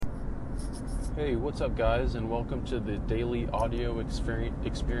Hey, what's up, guys, and welcome to the Daily Audio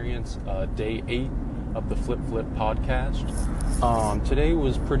Experience, Day 8 of the Flip Flip podcast. Today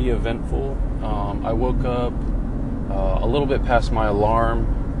was pretty eventful. I woke up a little bit past my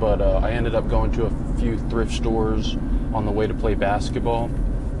alarm, but I ended up going to a few thrift stores on the way to play basketball,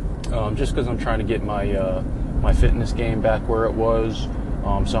 just because I'm trying to get my fitness game back where it was.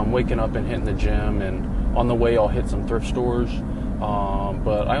 So I'm waking up and hitting the gym, and on the way I'll hit some thrift stores.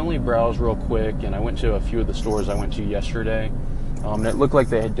 But I only browsed real quick, and I went to a few of the stores I went to yesterday. And it looked like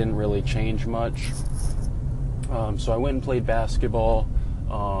they didn't really change much. So I went and played basketball.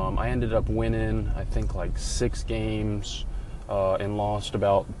 I ended up winning, I think, like 6 games and lost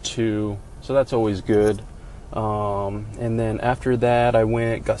about 2. So that's always good. And then after that, I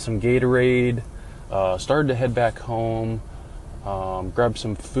went, got some Gatorade, started to head back home, grabbed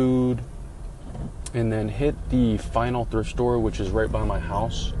some food, and then hit the final thrift store, which is right by my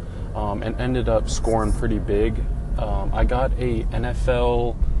house, and ended up scoring pretty big. I got a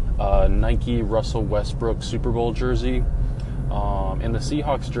NFL Nike Russell Westbrook Super Bowl jersey, and the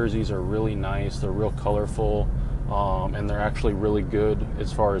Seahawks jerseys are really nice. They're real colorful, and they're actually really good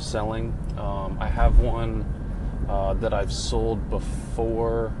as far as selling. I have one that I've sold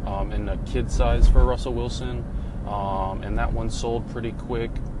before in a kid size for Russell Wilson, and that one sold pretty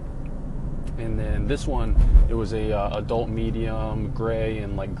quick. And then this one, it was a adult medium, gray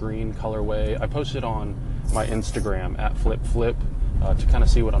and like green colorway. I posted on my Instagram at FlipFlip to kind of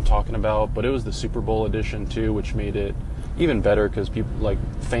see what I'm talking about. But it was the Super Bowl edition too, which made it even better because people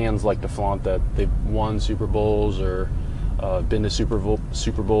fans like to flaunt that they've won Super Bowls or been to Super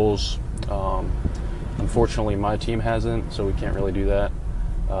Bowls. Unfortunately, my team hasn't, so we can't really do that.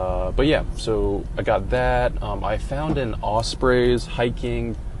 But yeah, so I got that. I found an Ospreys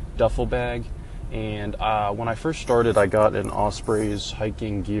hiking duffel bag, and when I first started, I got an Ospreys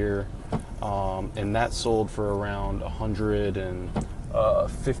hiking gear, and that sold for around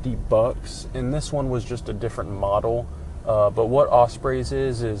 $150, and this one was just a different model. But what Ospreys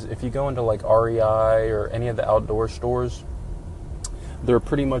is if you go into like REI or any of the outdoor stores, they're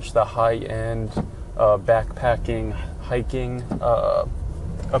pretty much the high-end backpacking hiking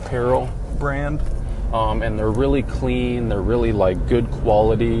apparel brand. And they're really clean, they're really like good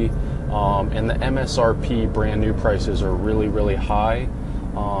quality, and the MSRP brand new prices are really, really high,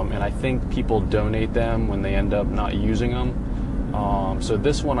 and I think people donate them when they end up not using them. So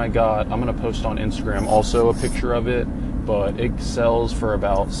this one I got, I'm going to post on Instagram also a picture of it, but it sells for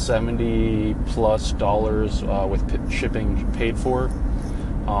about $70+ with shipping paid for,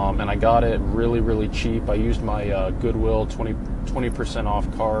 and I got it really, really cheap. I used my Goodwill 20%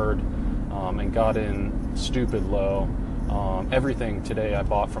 off card, and got in stupid low. Everything today I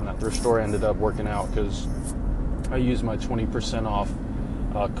bought from that thrift store ended up working out because I used my 20% off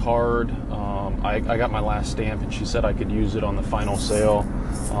card. I got my last stamp, and she said I could use it on the final sale.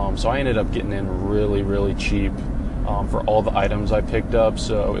 So I ended up getting in really, really cheap for all the items I picked up.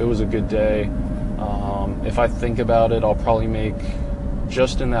 So it was a good day. If I think about it, I'll probably make,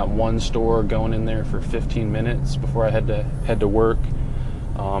 just in that one store, going in there for 15 minutes before I had to head to work,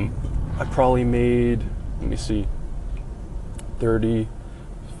 I probably made, let me see, 30,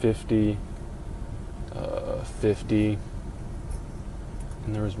 50, 50,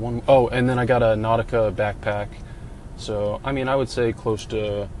 and there was one, oh, and then I got a Nautica backpack. So, I mean, I would say close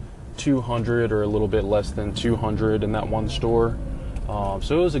to 200 or a little bit less than 200 in that one store.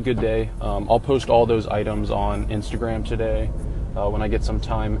 So it was a good day. I'll post all those items on Instagram today when I get some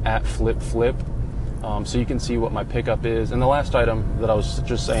time at FlipFlip. So you can see what my pickup is. And the last item that I was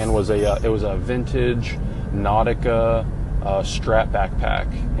just saying was it was a vintage Nautica strap backpack,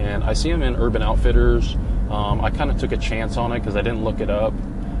 and I see them in Urban Outfitters. I kind of took a chance on it because I didn't look it up,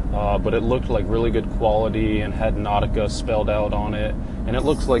 but it looked like really good quality and had Nautica spelled out on it, and it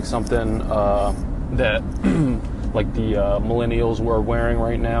looks like something that like the millennials were wearing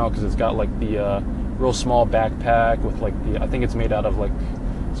right now, because it's got like the real small backpack with like I think it's made out of like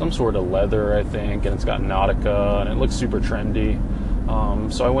some sort of leather, I think, and it's got Nautica, and it looks super trendy.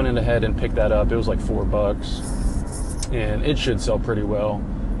 So I went in ahead and picked that up. It was like $4, and it should sell pretty well.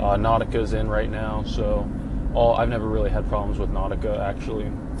 Nautica's in right now, so I've never really had problems with Nautica,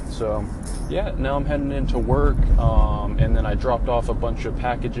 actually. So yeah, now I'm heading into work, and then I dropped off a bunch of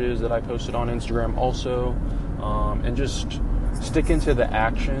packages that I posted on Instagram also, and just sticking to the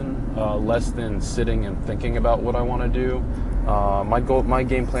action, less than sitting and thinking about what I want to do. My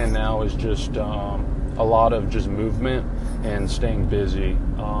game plan now is just a lot of just movement and staying busy.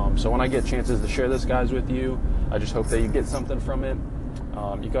 So when I get chances to share this, guys, with you, I just hope that you get something from it.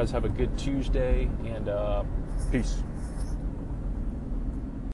 You guys have a good Tuesday, and peace.